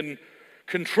that we can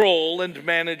control and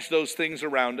manage those things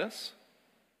around us.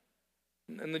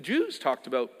 And the Jews talked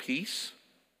about peace.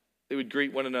 They would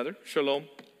greet one another, shalom.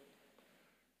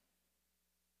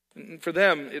 And for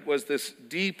them, it was this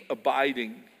deep,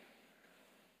 abiding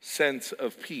sense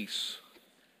of peace.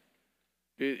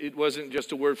 It wasn't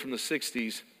just a word from the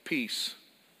 60s, peace.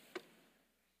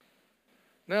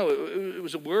 No, it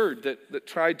was a word that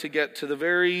tried to get to the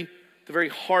very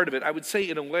heart of it. I would say,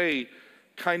 in a way,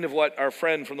 kind of what our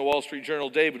friend from the Wall Street Journal,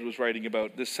 David, was writing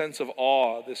about. This sense of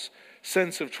awe, this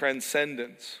sense of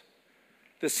transcendence,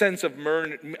 this sense of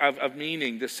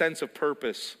meaning, this sense of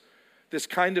purpose, this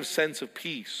kind of sense of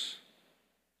peace.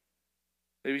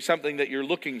 Maybe something that you're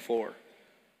looking for,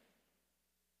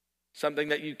 something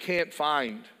that you can't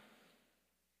find.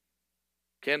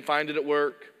 Can't find it at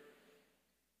work.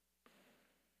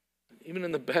 Even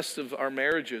in the best of our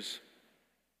marriages,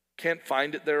 can't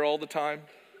find it there all the time.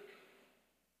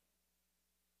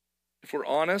 If we're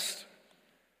honest,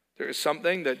 there is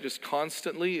something that just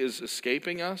constantly is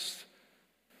escaping us,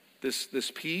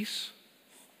 this peace.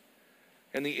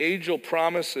 And the angel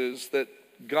promises that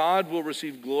God will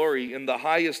receive glory in the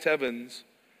highest heavens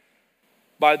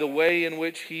by the way in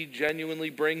which he genuinely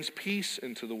brings peace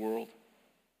into the world.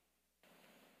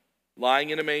 Lying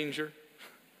in a manger,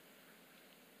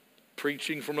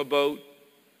 preaching from a boat,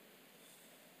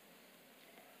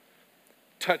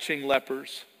 touching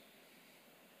lepers,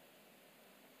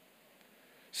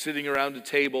 sitting around a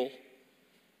table,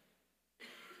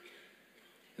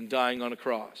 and dying on a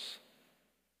cross.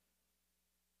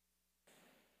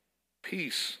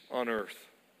 Peace on earth,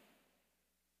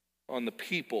 on the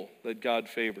people that God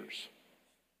favors.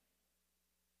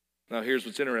 Now here's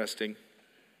what's interesting.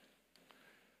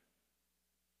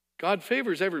 God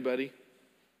favors everybody.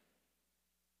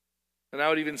 And I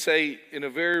would even say, in a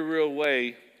very real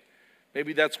way,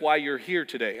 maybe that's why you're here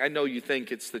today. I know you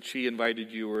think it's that she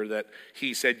invited you or that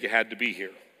he said you had to be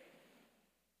here.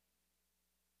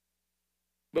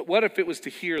 But what if it was to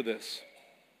hear this?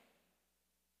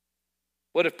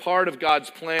 What if part of God's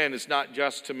plan is not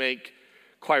just to make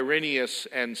Quirinius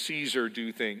and Caesar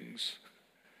do things,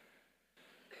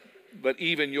 but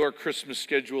even your Christmas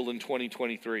schedule in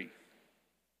 2023?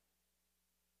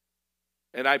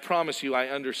 And I promise you, I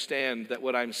understand that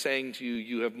what I'm saying to you,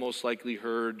 you have most likely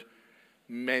heard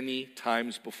many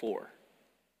times before.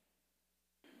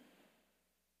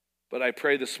 But I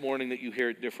pray this morning that you hear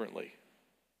it differently.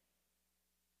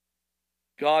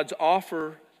 God's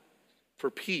offer for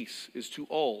peace is to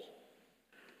all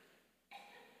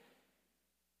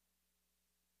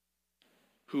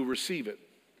who receive it.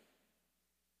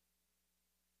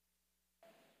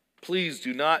 Please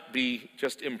do not be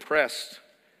just impressed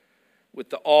with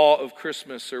the awe of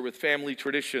Christmas or with family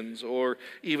traditions or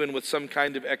even with some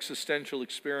kind of existential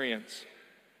experience.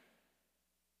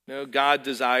 No, God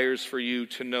desires for you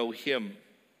to know him,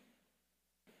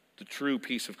 the true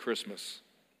peace of Christmas.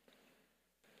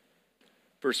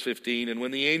 Verse 15, and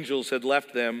when the angels had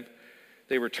left them,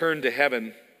 they returned to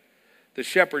heaven. The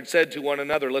shepherds said to one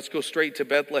another, let's go straight to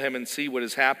Bethlehem and see what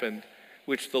has happened,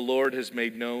 which the Lord has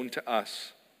made known to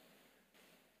us.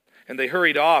 And they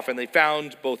hurried off, and they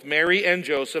found both Mary and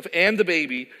Joseph and the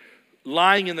baby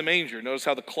lying in the manger. Notice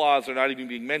how the cloths are not even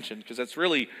being mentioned, because that's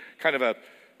really kind of a,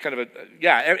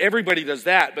 everybody does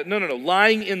that. But no,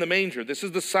 lying in the manger. This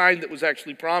is the sign that was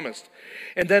actually promised.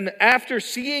 And then after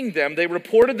seeing them, they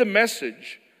reported the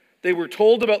message they were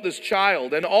told about this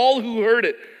child, and all who heard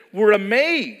it were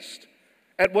amazed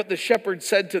at what the shepherds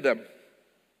said to them.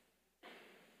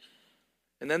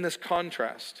 And then this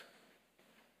contrast.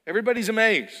 Everybody's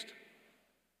amazed,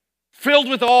 filled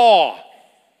with awe.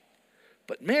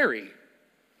 But Mary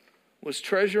was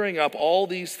treasuring up all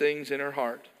these things in her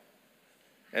heart.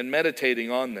 and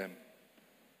meditating on them.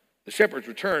 The shepherds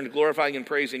returned, glorifying and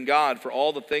praising God for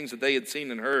all the things that they had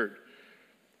seen and heard,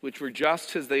 which were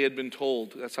just as they had been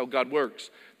told. That's how God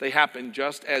works. They happen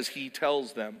just as he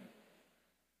tells them.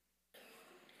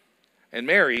 And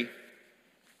Mary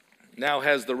now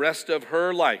has the rest of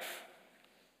her life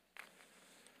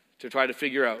to try to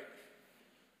figure out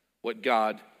what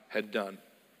God had done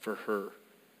for her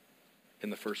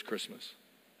in the first Christmas.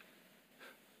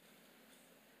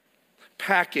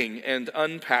 Packing and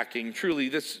unpacking, truly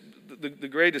the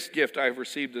greatest gift I've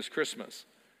received this Christmas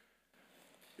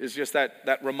is just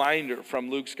that reminder from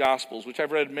Luke's Gospels, which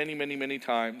I've read many, many, many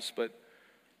times, but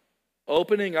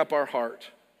opening up our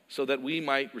heart so that we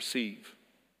might receive.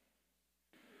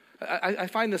 I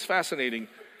find this fascinating.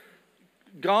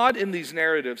 God in these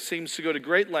narratives seems to go to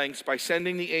great lengths by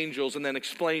sending the angels and then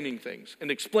explaining things.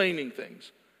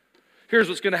 Here's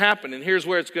what's going to happen, and here's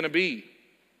where it's going to be.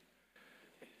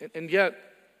 And yet,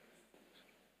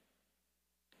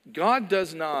 God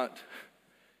does not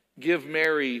give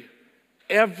Mary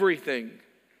everything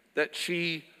that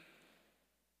she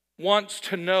wants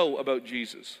to know about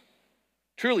Jesus.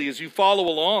 Truly, as you follow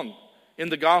along in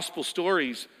the gospel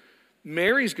stories,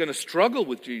 Mary's going to struggle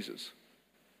with Jesus.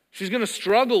 She's going to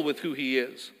struggle with who he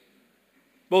is.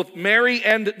 Both Mary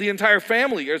and the entire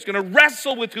family are going to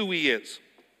wrestle with who he is.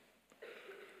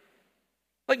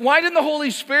 Like, why didn't the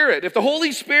Holy Spirit, if the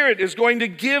Holy Spirit is going to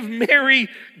give Mary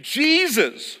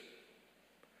Jesus,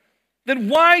 then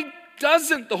why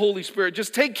doesn't the Holy Spirit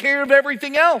just take care of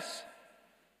everything else?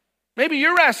 Maybe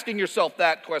you're asking yourself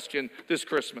that question this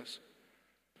Christmas.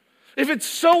 If it's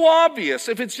so obvious,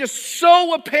 if it's just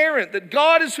so apparent that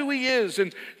God is who he is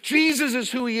and Jesus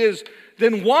is who he is,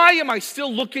 then why am I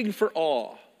still looking for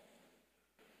awe?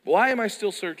 Why am I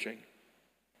still searching?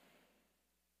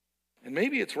 And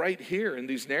maybe it's right here in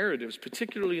these narratives,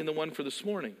 particularly in the one for this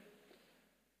morning.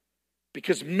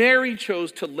 Because Mary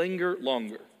chose to linger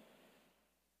longer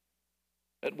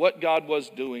at what God was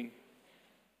doing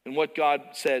and what God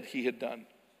said he had done.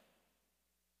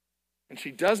 And she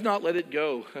does not let it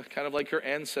go, kind of like her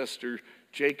ancestor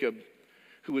Jacob,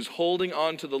 who was holding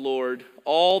on to the Lord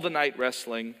all the night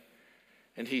wrestling.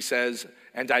 And he says,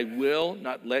 "And I will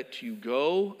not let you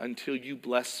go until you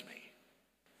bless me."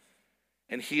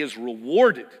 And he is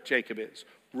rewarded, Jacob is,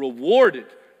 rewarded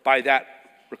by that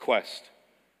request.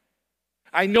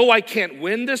 I know I can't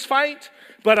win this fight,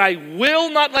 but I will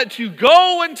not let you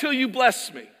go until you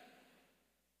bless me.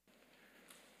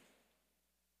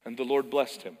 And the Lord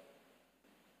blessed him.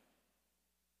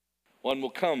 One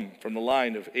will come from the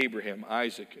line of Abraham,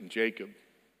 Isaac, and Jacob,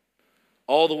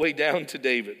 all the way down to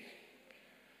David,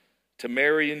 to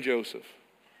Mary and Joseph.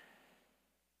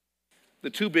 The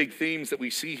two big themes that we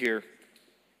see here,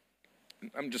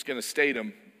 I'm just going to state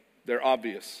them. They're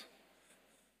obvious.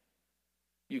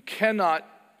 You cannot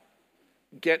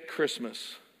get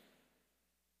Christmas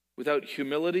without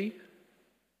humility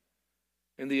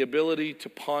and the ability to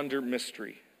ponder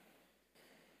mystery.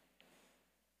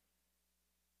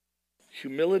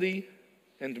 Humility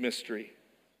and mystery.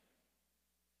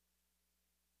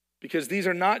 Because these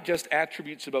are not just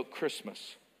attributes about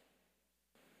Christmas.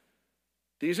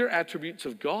 These are attributes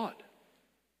of God.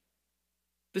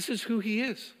 This is who he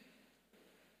is.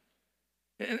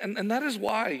 And that is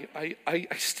why I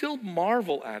still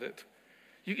marvel at it.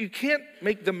 You can't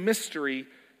make the mystery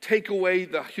take away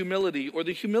the humility, or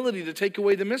the humility to take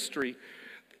away the mystery.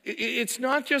 It's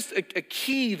not just a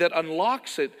key that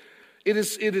unlocks it. It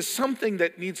is something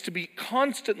that needs to be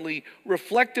constantly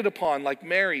reflected upon, like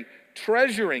Mary,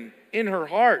 treasuring in her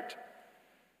heart.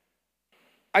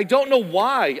 I don't know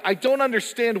why. I don't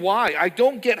understand why. I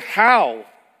don't get how.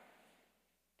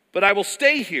 But I will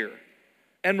stay here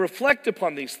and reflect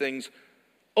upon these things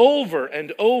over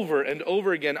and over and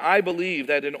over again. I believe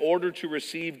that in order to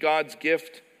receive God's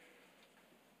gift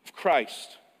of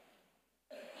Christ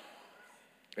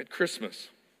at Christmas,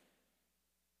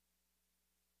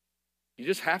 you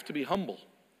just have to be humble.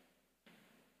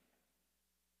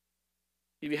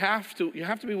 You have to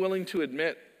be willing to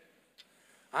admit,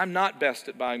 I'm not best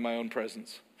at buying my own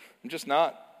presents. I'm just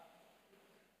not.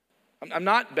 I'm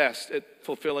not best at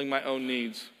fulfilling my own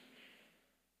needs.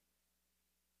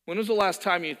 When was the last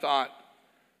time you thought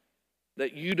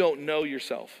that you don't know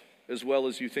yourself as well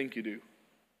as you think you do?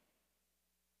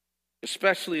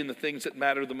 Especially in the things that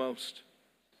matter the most.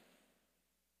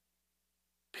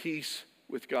 Peace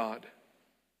with God.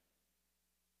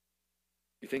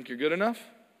 You think you're good enough?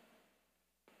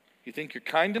 You think you're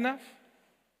kind enough?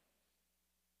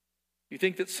 You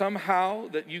think that somehow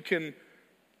that you can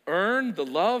earn the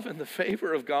love and the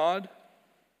favor of God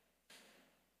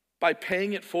by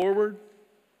paying it forward?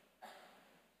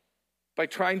 by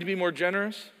trying to be more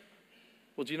generous?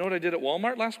 Well, do you know what I did at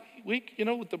Walmart last week,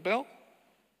 with the bell?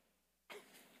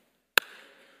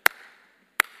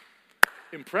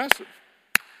 Impressive.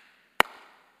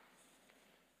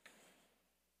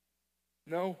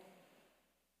 No.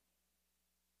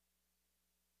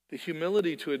 The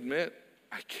humility to admit,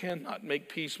 I cannot make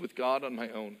peace with God on my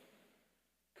own.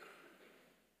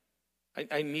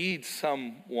 I need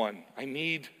someone.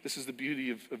 This is the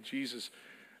beauty of Jesus.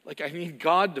 I need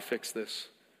God to fix this.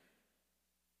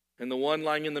 And the one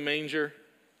lying in the manger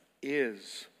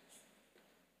is.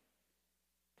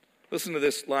 Listen to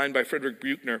this line by Frederick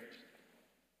Buechner.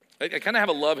 I kind of have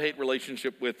a love-hate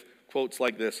relationship with quotes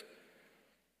like this.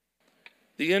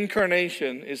 The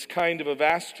incarnation is kind of a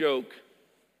vast joke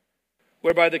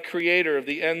whereby the creator of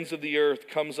the ends of the earth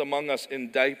comes among us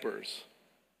in diapers.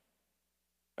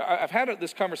 I've had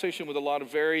this conversation with a lot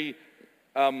of very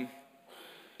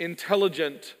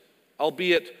intelligent,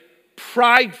 albeit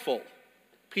prideful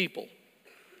people.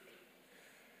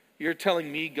 You're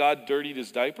telling me God dirtied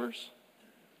his diapers?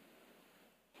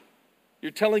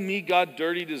 You're telling me God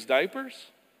dirtied his diapers?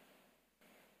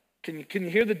 Can you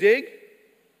hear the dig?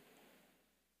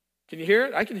 Can you hear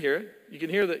it? I can hear it. You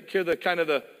can hear the kind of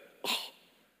the,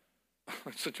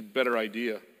 that's such a better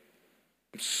idea.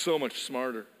 I'm so much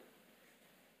smarter.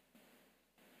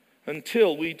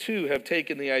 Until we too have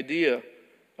taken the idea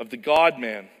of the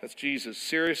God-man, that's Jesus,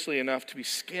 seriously enough to be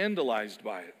scandalized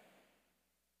by it.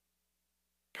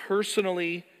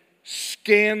 Personally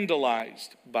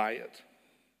scandalized by it.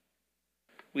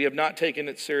 We have not taken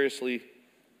it seriously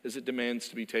as it demands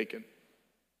to be taken.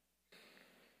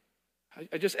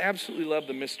 I just absolutely love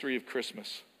the mystery of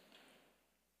Christmas.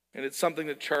 And it's something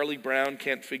that Charlie Brown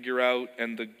can't figure out,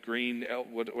 and the green,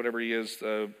 whatever he is,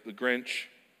 the Grinch.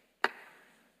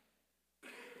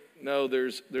 No,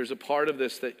 there's a part of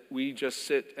this that we just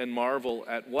sit and marvel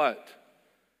at what?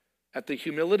 At the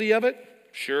humility of it?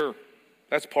 Sure,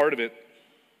 that's part of it.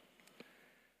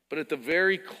 But at the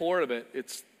very core of it,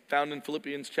 it's found in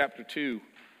Philippians chapter 2,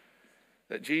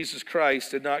 that Jesus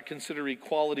Christ did not consider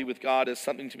equality with God as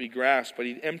something to be grasped, but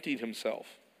he emptied himself.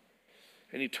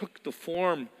 And he took the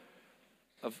form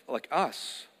of like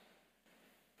us.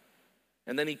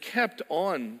 And then he kept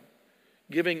on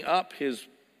giving up his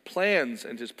plans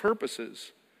and his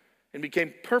purposes and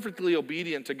became perfectly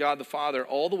obedient to God the Father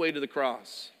all the way to the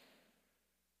cross.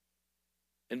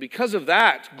 And because of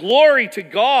that, glory to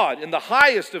God in the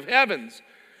highest of heavens,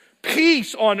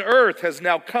 peace on earth has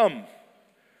now come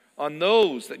on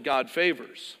those that God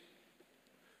favors.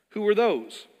 Who are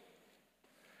those?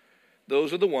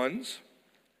 Those are the ones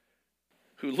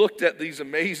who looked at these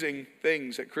amazing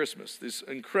things at Christmas, this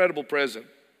incredible present,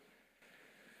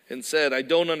 and said, I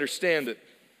don't understand it.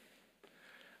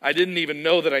 I didn't even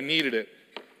know that I needed it.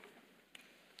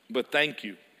 But thank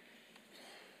you.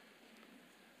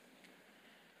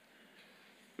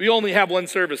 We only have one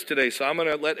service today, so I'm going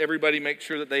to let everybody make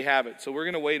sure that they have it. So we're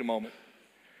going to wait a moment.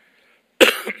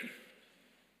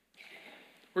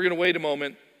 We're going to wait a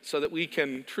moment so that we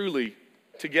can truly,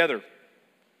 together,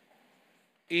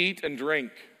 eat and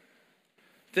drink,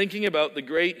 thinking about the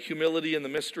great humility and the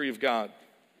mystery of God.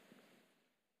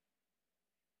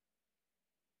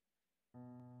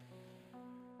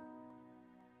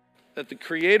 That the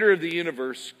creator of the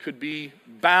universe could be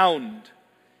bound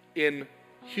in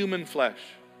human flesh.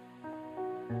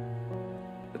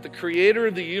 That the creator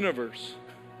of the universe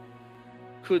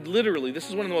could literally, this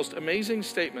is one of the most amazing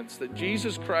statements, that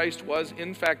Jesus Christ was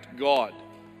in fact God,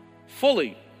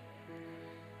 fully.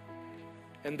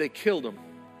 And they killed him.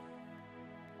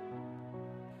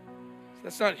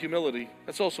 That's not humility,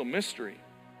 that's also mystery.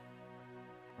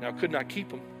 Now, could not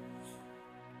keep him.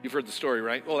 You've heard the story,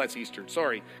 right? Oh, that's Easter.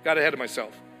 Sorry, got ahead of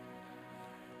myself.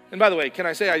 And by the way, can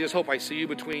I say I just hope I see you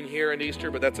between here and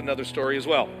Easter, but that's another story as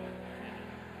well.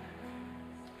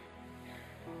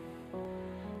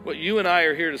 What you and I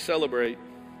are here to celebrate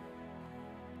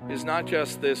is not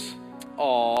just this,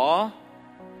 aw,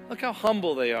 look how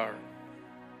humble they are.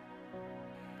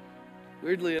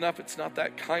 Weirdly enough, it's not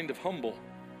that kind of humble.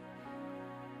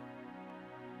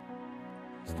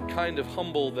 It's the kind of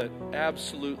humble that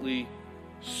absolutely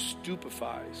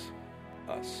stupefies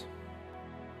us.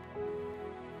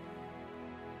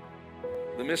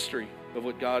 The mystery of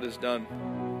what God has done.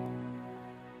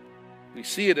 We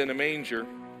see it in a manger,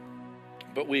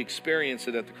 but we experience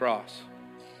it at the cross,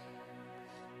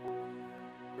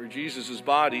 where Jesus'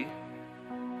 body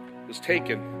was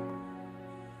taken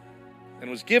and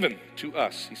was given to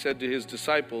us. He said to his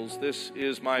disciples, "This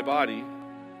is my body.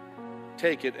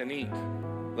 Take it and eat.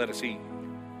 Let us eat."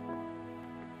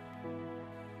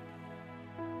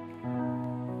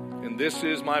 And this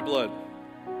is my blood,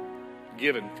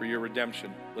 given for your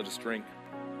redemption. Let us drink.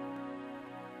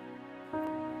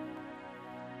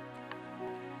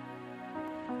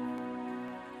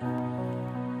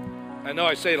 I know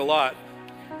I say it a lot.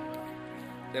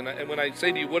 And when I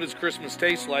say to you, what does Christmas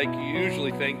taste like? You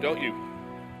usually think, don't you?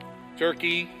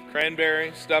 Turkey,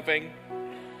 cranberry, stuffing.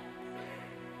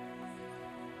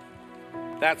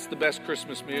 That's the best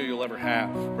Christmas meal you'll ever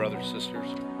have, brothers, sisters.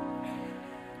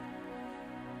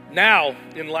 Now,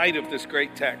 in light of this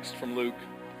great text from Luke,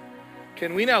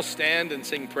 can we now stand and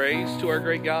sing praise to our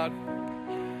great God?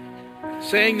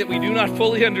 Saying that we do not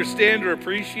fully understand or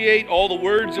appreciate all the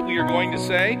words that we are going to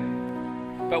say,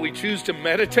 but we choose to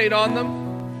meditate on them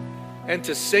and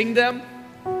to sing them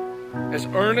as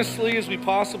earnestly as we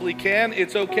possibly can.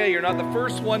 It's okay. You're not the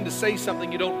first one to say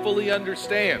something you don't fully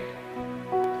understand.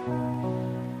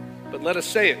 But let us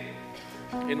say it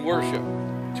in worship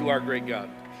to our great God.